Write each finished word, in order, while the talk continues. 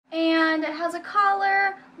has a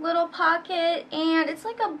collar, little pocket, and it's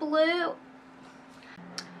like a blue.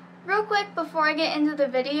 Real quick before I get into the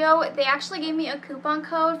video, they actually gave me a coupon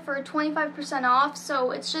code for 25% off, so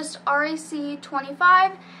it's just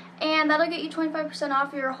RAC25, and that'll get you 25%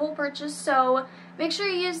 off your whole purchase, so make sure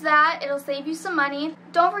you use that. It'll save you some money.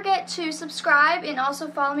 Don't forget to subscribe and also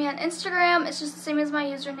follow me on Instagram. It's just the same as my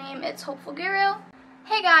username. It's Hopefulguru.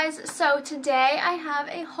 Hey guys, so today I have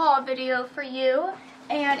a haul video for you,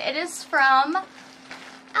 and it is from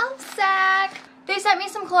ElfSack. They sent me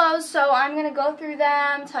some clothes, so I'm going to go through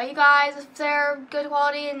them, tell you guys if they're good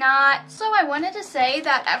quality or not. So I wanted to say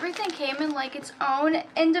that everything came in like its own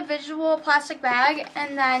individual plastic bag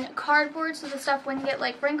and then cardboard so the stuff wouldn't get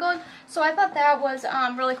like wrinkled. So I thought that was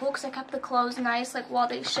really cool because I kept the clothes nice like while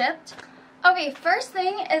they shipped. Okay, first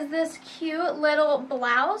thing is this cute little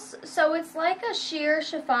blouse. So it's like a sheer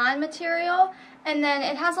chiffon material, and then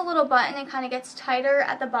it has a little button and kind of gets tighter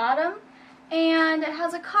at the bottom. And it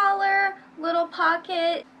has a collar, little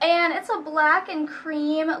pocket, and it's a black and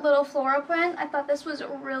cream little floral print. I thought this was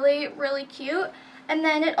really, really cute. And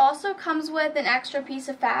then it also comes with an extra piece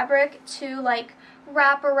of fabric to like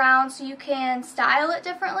wrap around so you can style it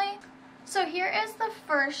differently. So here is the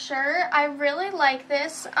first shirt. I really like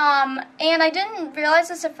this, and I didn't realize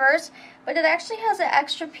this at first, but it actually has an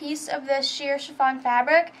extra piece of this sheer chiffon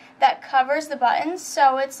fabric that covers the buttons,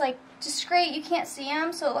 so it's like just great. You can't see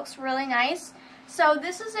them, so it looks really nice. So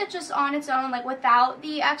this is it just on its own, like without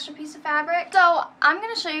the extra piece of fabric. So I'm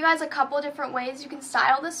going to show you guys a couple different ways you can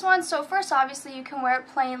style this one. So first, obviously, you can wear it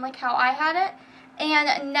plain like how I had it.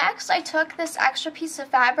 And next, I took this extra piece of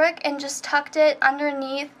fabric and just tucked it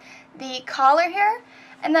underneath the collar here.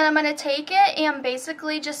 And then I'm going to take it and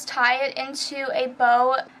basically just tie it into a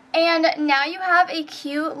bow. And now you have a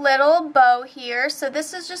cute little bow here. So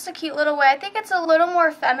this is just a cute little way. I think it's a little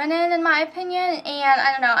more feminine in my opinion, and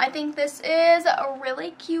I don't know, I think this is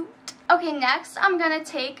really cute. Okay, next I'm going to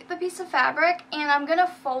take the piece of fabric and I'm going to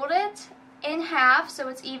fold it in half so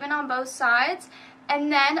it's even on both sides.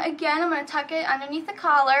 And then again, I'm going to tuck it underneath the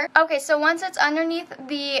collar. Okay, so once it's underneath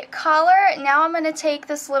the collar, now I'm going to take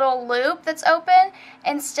this little loop that's open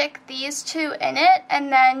and stick these two in it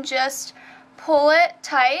and then just pull it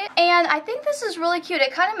tight. And I think this is really cute.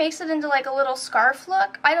 It kind of makes it into like a little scarf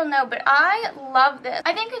look. I don't know, but I love this.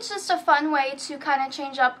 I think it's just a fun way to kind of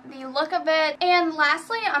change up the look of it. And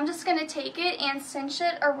lastly, I'm just going to take it and cinch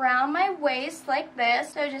it around my waist like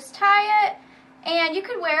this. So just tie it. And you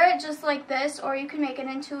could wear it just like this, or you can make it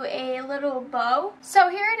into a little bow. So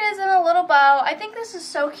here it is in a little bow. I think this is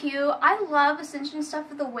so cute. I love cinching stuff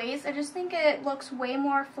at the waist. I just think it looks way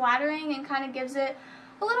more flattering and kind of gives it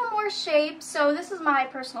a little more shape. So this is my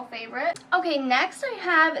personal favorite. Okay, next I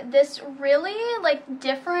have this really like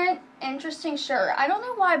different, interesting shirt. I don't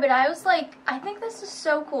know why, but I was like, I think this is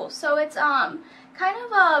so cool. So it's kind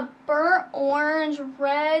of a burnt orange,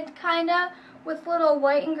 red kind of, with little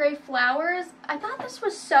white and gray flowers. I thought this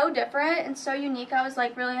was so different and so unique. I was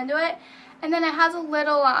like really into it. And then it has a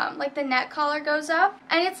little, like the neck collar goes up.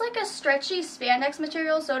 And it's like a stretchy spandex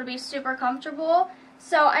material, so it'll be super comfortable.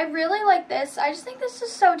 So I really like this. I just think this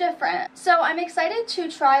is so different. So I'm excited to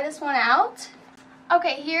try this one out.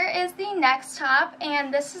 Okay, here is the next top,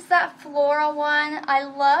 and this is that floral one. I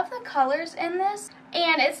love the colors in this.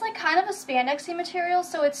 And it's like kind of a spandexy material,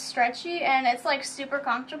 so it's stretchy and it's like super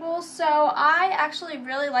comfortable. So I actually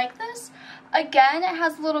really like this. Again, it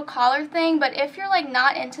has a little collar thing, but if you're like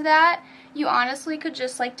not into that, you honestly could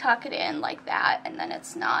just like tuck it in like that, and then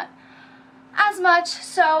it's not as much.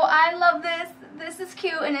 So I love this. This is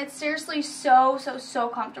cute, and it's seriously so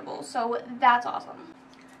comfortable. So that's awesome.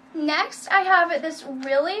 Next, I have this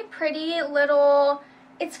really pretty little,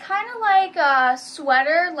 it's kind of like a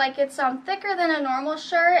sweater, like it's thicker than a normal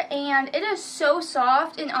shirt, and it is so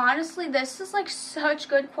soft, and honestly this is like such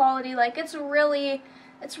good quality. Like it's really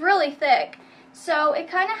thick. So it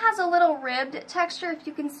kind of has a little ribbed texture, if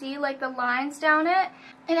you can see like the lines down it.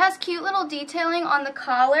 It has cute little detailing on the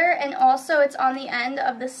collar, and also it's on the end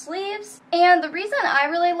of the sleeves. And the reason I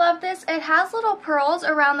really love this, it has little pearls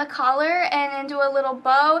around the collar and into a little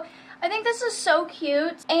bow. I think this is so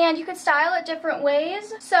cute, and you could style it different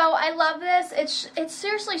ways. So I love this. It's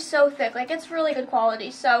seriously so thick. Like it's really good quality.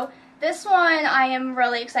 So this one I am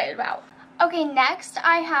really excited about. Okay, next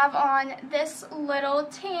I have on this little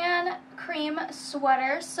tan cream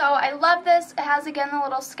sweater. So I love this. It has, again, the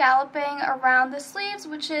little scalloping around the sleeves,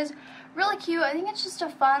 which is really cute. I think it's just a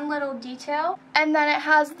fun little detail. And then it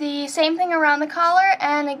has the same thing around the collar,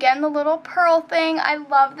 and again, the little pearl thing. I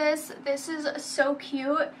love this. This is so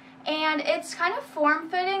cute. and it's kind of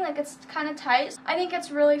form-fitting, like it's kind of tight. I think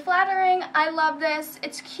it's really flattering. I love this.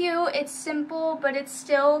 It's cute, it's simple, but it's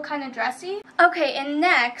still kind of dressy. Okay, and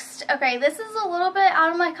next, okay, this is a little bit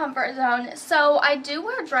out of my comfort zone. So I do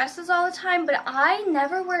wear dresses all the time, but I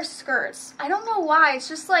never wear skirts. I don't know why. It's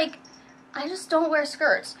just like, I just don't wear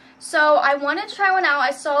skirts. So I wanted to try one out.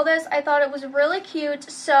 I saw this. I thought it was really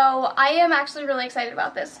cute. So I am actually really excited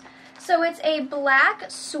about this. So it's a black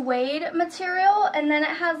suede material, and then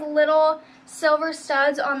it has little silver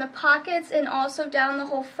studs on the pockets and also down the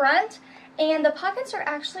whole front. And the pockets are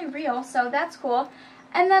actually real, so that's cool.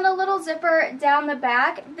 And then a little zipper down the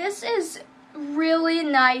back. This is really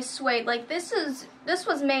nice suede. Like this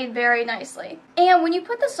was made very nicely. And when you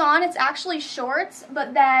put this on, it's actually shorts,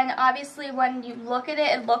 but then obviously when you look at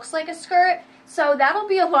it, it looks like a skirt. So that'll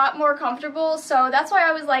be a lot more comfortable. So that's why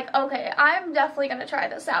I was like, okay, I'm definitely gonna try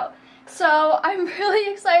this out. So I'm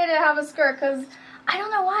really excited to have a skirt because I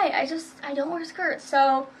don't know why, I don't wear skirts.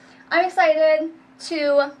 So I'm excited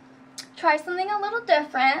to try something a little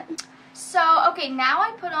different. So, okay, now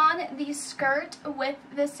I put on the skirt with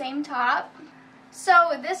the same top.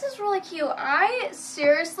 So this is really cute. I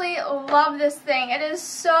seriously love this thing. It is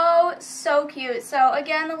so, so cute. So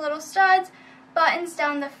again, the little studs, buttons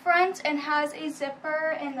down the front, and has a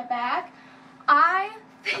zipper in the back. I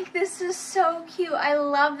think this is so cute. I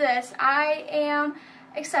love this. I am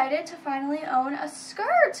excited to finally own a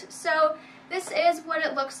skirt. So this is what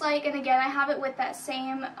it looks like, and again, I have it with that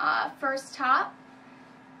same first top.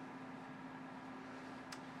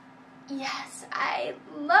 Yes, I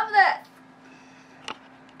love that.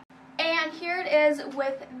 And here it is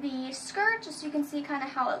with the skirt, just so you can see kind of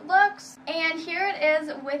how it looks. And here it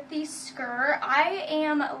is with the skirt. I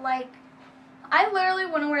am like, I literally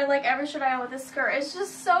want to wear like every shirt I own with this skirt. It's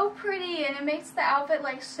just so pretty, and it makes the outfit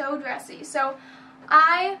like so dressy. So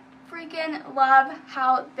I freaking love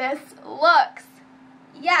how this looks.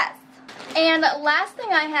 Yes. And last thing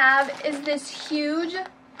I have is this huge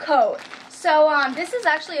coat. So this is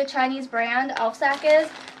actually a Chinese brand, ElfSack is,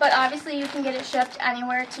 but obviously you can get it shipped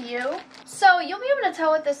anywhere to you. So you'll be able to tell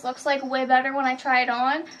what this looks like way better when I try it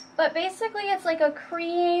on. But basically it's like a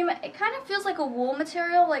cream, it kind of feels like a wool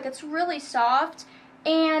material, like it's really soft.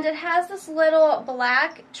 And it has this little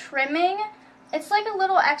black trimming. It's like a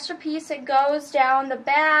little extra piece. It goes down the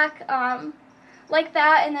back like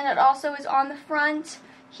that, and then it also is on the front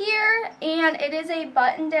here. And it is a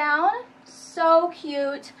button down. So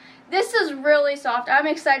cute. This is really soft. I'm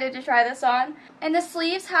excited to try this on. And the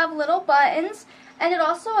sleeves have little buttons, and it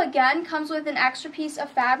also again comes with an extra piece of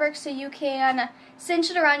fabric so you can cinch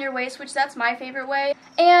it around your waist, which that's my favorite way.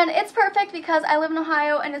 And it's perfect because I live in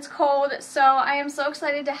Ohio and it's cold, so I am so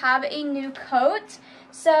excited to have a new coat.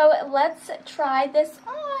 So let's try this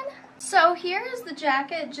on. So here is the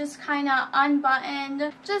jacket, just kind of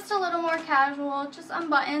unbuttoned, just a little more casual, just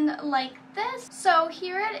unbuttoned like this. So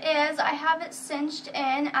here it is. I have it cinched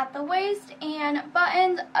in at the waist and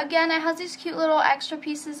buttoned. Again, it has these cute little extra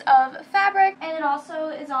pieces of fabric, and it also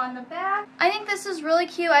is on the back. I think this is really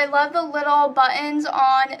cute. I love the little buttons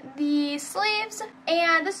on the sleeves,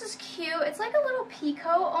 and this is cute. It's like a little pea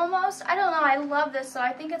coat almost. I don't know. I love this, so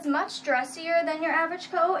I think it's much dressier than your average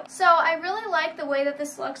coat. So I really like the way that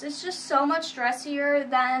this looks. It's just so much dressier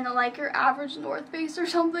than like your average North Face or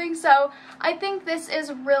something. So I think this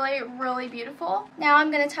is really, really beautiful. Now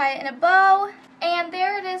I'm going to tie it in a bow, and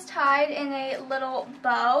there it is tied in a little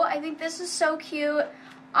bow. I think this is so cute.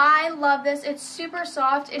 I love this. It's super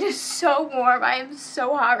soft. It is so warm. I am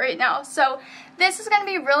so hot right now. So this is going to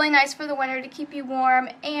be really nice for the winter to keep you warm,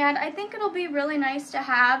 and I think it'll be really nice to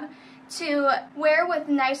have to wear with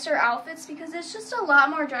nicer outfits because it's just a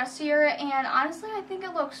lot more dressier, and honestly I think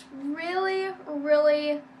it looks really,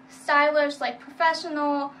 really stylish, like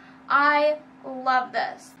professional. I love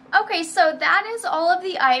this. Okay, so that is all of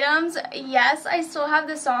the items. Yes, I still have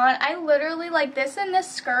this on. I literally like this and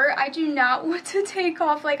this skirt. I do not want to take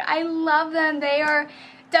off. Like, I love them. They are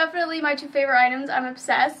definitely my two favorite items. I'm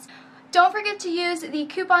obsessed. Don't forget to use the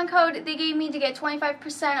coupon code they gave me to get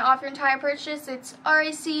 25% off your entire purchase. It's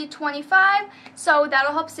RAC25, so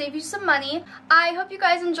that'll help save you some money. I hope you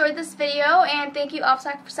guys enjoyed this video, and thank you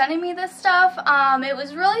ElfSack for sending me this stuff. It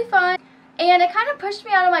was really fun. And it kind of pushed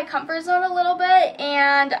me out of my comfort zone a little bit,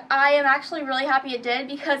 and I am actually really happy it did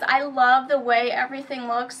because I love the way everything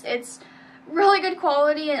looks. It's really good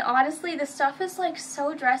quality, and honestly, the stuff is like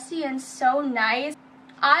so dressy and so nice.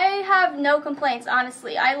 I have no complaints,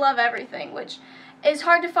 honestly. I love everything, which is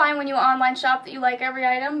hard to find when you online shop that you like every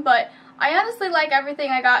item, but I honestly like everything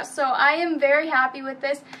I got, so I am very happy with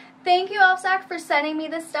this. Thank you, ElfSack, for sending me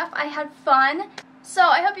this stuff. I had fun. So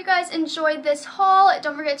I hope you guys enjoyed this haul.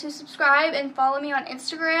 Don't forget to subscribe and follow me on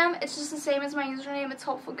Instagram. It's just the same as my username. It's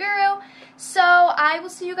Hopefulguru. So I will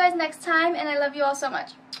see you guys next time, and I love you all so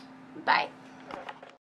much. Bye.